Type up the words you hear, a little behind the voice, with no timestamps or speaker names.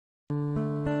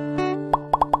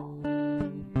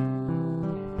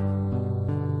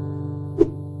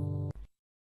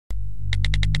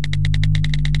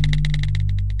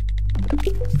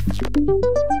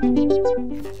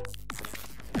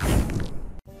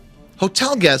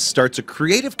Hotel guest starts a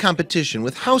creative competition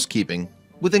with housekeeping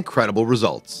with incredible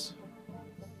results.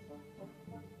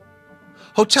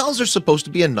 Hotels are supposed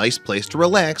to be a nice place to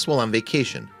relax while on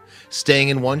vacation. Staying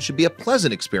in one should be a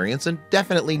pleasant experience and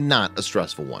definitely not a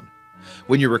stressful one.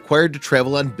 When you're required to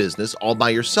travel on business all by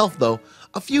yourself though,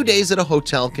 a few days at a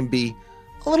hotel can be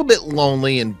a little bit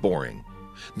lonely and boring.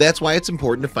 That's why it's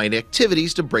important to find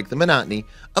activities to break the monotony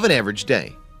of an average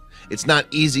day. It's not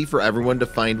easy for everyone to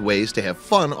find ways to have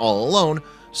fun all alone,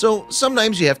 so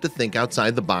sometimes you have to think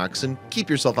outside the box and keep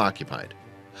yourself occupied.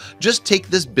 Just take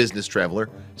this business traveler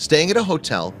staying at a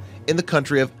hotel in the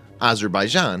country of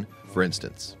Azerbaijan, for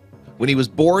instance. When he was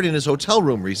bored in his hotel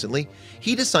room recently,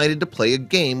 he decided to play a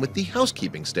game with the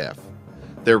housekeeping staff.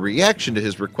 Their reaction to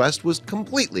his request was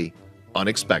completely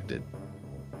unexpected.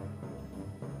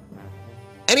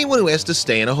 Anyone who has to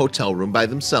stay in a hotel room by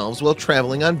themselves while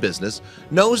traveling on business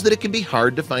knows that it can be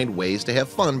hard to find ways to have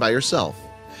fun by yourself.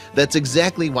 That's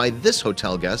exactly why this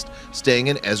hotel guest staying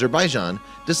in Azerbaijan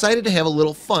decided to have a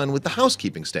little fun with the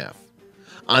housekeeping staff.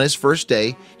 On his first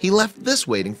day, he left this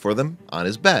waiting for them on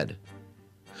his bed.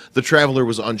 The traveler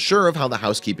was unsure of how the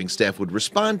housekeeping staff would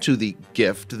respond to the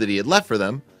gift that he had left for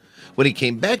them. When he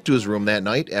came back to his room that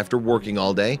night after working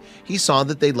all day, he saw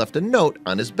that they'd left a note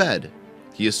on his bed.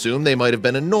 He assumed they might have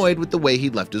been annoyed with the way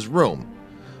he'd left his room.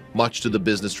 Much to the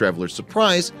business traveler's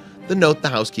surprise, the note the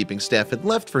housekeeping staff had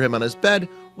left for him on his bed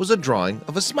was a drawing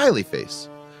of a smiley face.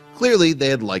 Clearly, they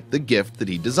had liked the gift that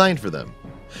he designed for them.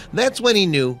 That's when he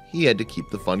knew he had to keep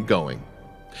the fun going.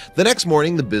 The next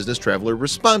morning, the business traveler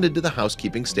responded to the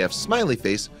housekeeping staff's smiley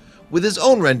face with his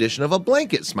own rendition of a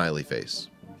blanket smiley face.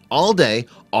 All day,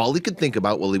 all he could think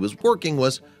about while he was working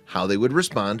was how they would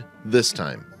respond this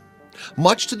time.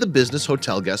 Much to the business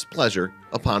hotel guest's pleasure,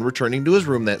 upon returning to his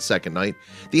room that second night,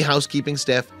 the housekeeping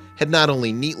staff had not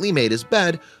only neatly made his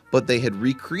bed, but they had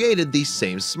recreated the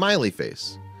same smiley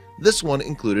face. This one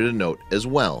included a note as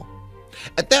well.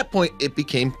 At that point, it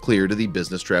became clear to the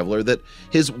business traveler that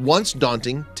his once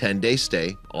daunting 10-day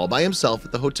stay all by himself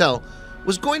at the hotel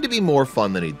was going to be more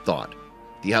fun than he'd thought.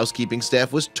 The housekeeping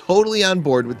staff was totally on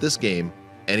board with this game,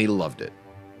 and he loved it.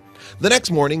 The next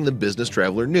morning, the business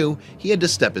traveler knew he had to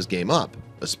step his game up,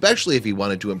 especially if he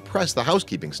wanted to impress the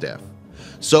housekeeping staff.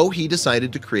 So he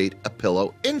decided to create a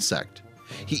pillow insect.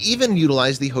 He even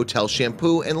utilized the hotel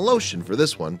shampoo and lotion for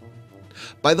this one.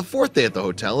 By the fourth day at the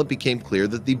hotel, it became clear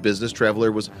that the business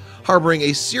traveler was harboring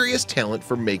a serious talent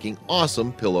for making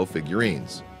awesome pillow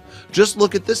figurines. Just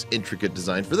look at this intricate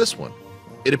design for this one.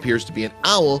 It appears to be an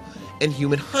owl and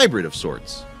human hybrid of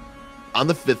sorts. On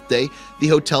the fifth day, the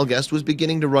hotel guest was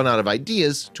beginning to run out of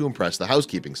ideas to impress the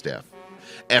housekeeping staff.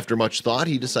 After much thought,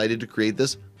 he decided to create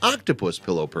this octopus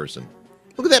pillow person.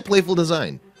 Look at that playful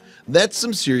design. That's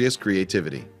some serious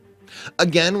creativity.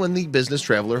 Again, when the business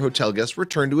traveler hotel guest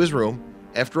returned to his room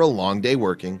after a long day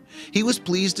working, he was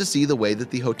pleased to see the way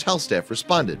that the hotel staff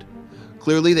responded.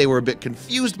 Clearly, they were a bit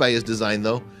confused by his design,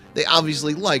 though. They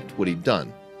obviously liked what he'd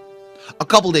done. A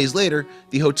couple days later,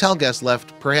 the hotel guest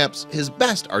left perhaps his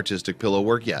best artistic pillow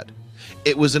work yet.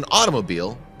 It was an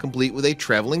automobile, complete with a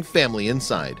traveling family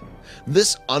inside.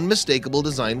 This unmistakable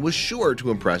design was sure to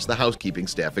impress the housekeeping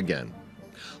staff again.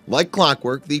 Like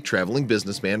clockwork, the traveling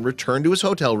businessman returned to his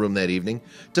hotel room that evening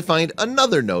to find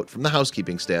another note from the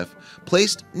housekeeping staff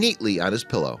placed neatly on his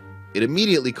pillow. It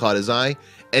immediately caught his eye,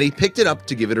 and he picked it up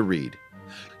to give it a read.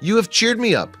 "You have cheered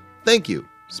me up. Thank you."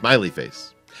 Smiley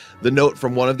face. The note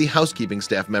from one of the housekeeping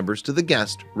staff members to the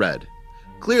guest read,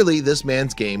 "Clearly, this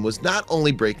man's game was not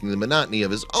only breaking the monotony of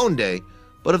his own day,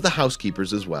 but of the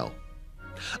housekeepers as well."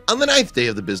 On the ninth day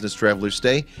of the business traveler's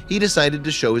stay, he decided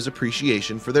to show his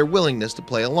appreciation for their willingness to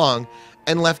play along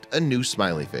and left a new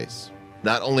smiley face.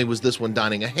 Not only was this one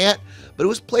donning a hat, but it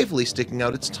was playfully sticking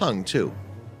out its tongue too.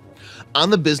 On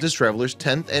the business traveler's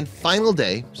 10th and final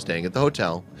day, staying at the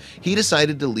hotel, he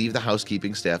decided to leave the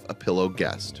housekeeping staff a pillow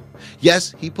guest.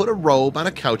 Yes, he put a robe on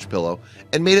a couch pillow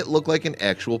and made it look like an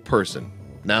actual person.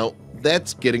 Now,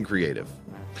 that's getting creative.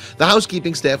 The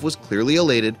housekeeping staff was clearly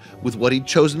elated with what he'd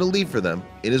chosen to leave for them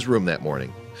in his room that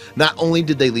morning. Not only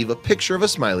did they leave a picture of a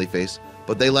smiley face,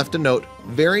 but they left a note,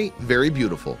 very, very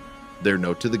beautiful. Their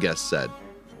note to the guest said.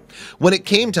 When it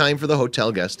came time for the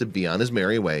hotel guest to be on his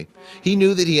merry way, he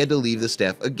knew that he had to leave the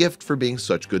staff a gift for being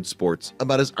such good sports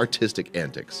about his artistic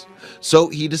antics. So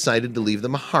he decided to leave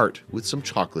them a heart with some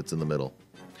chocolates in the middle.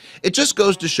 It just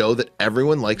goes to show that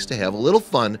everyone likes to have a little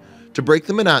fun to break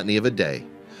the monotony of a day.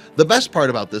 The best part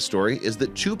about this story is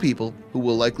that two people who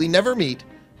will likely never meet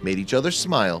made each other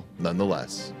smile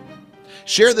nonetheless.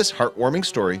 Share this heartwarming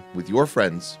story with your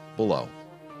friends below.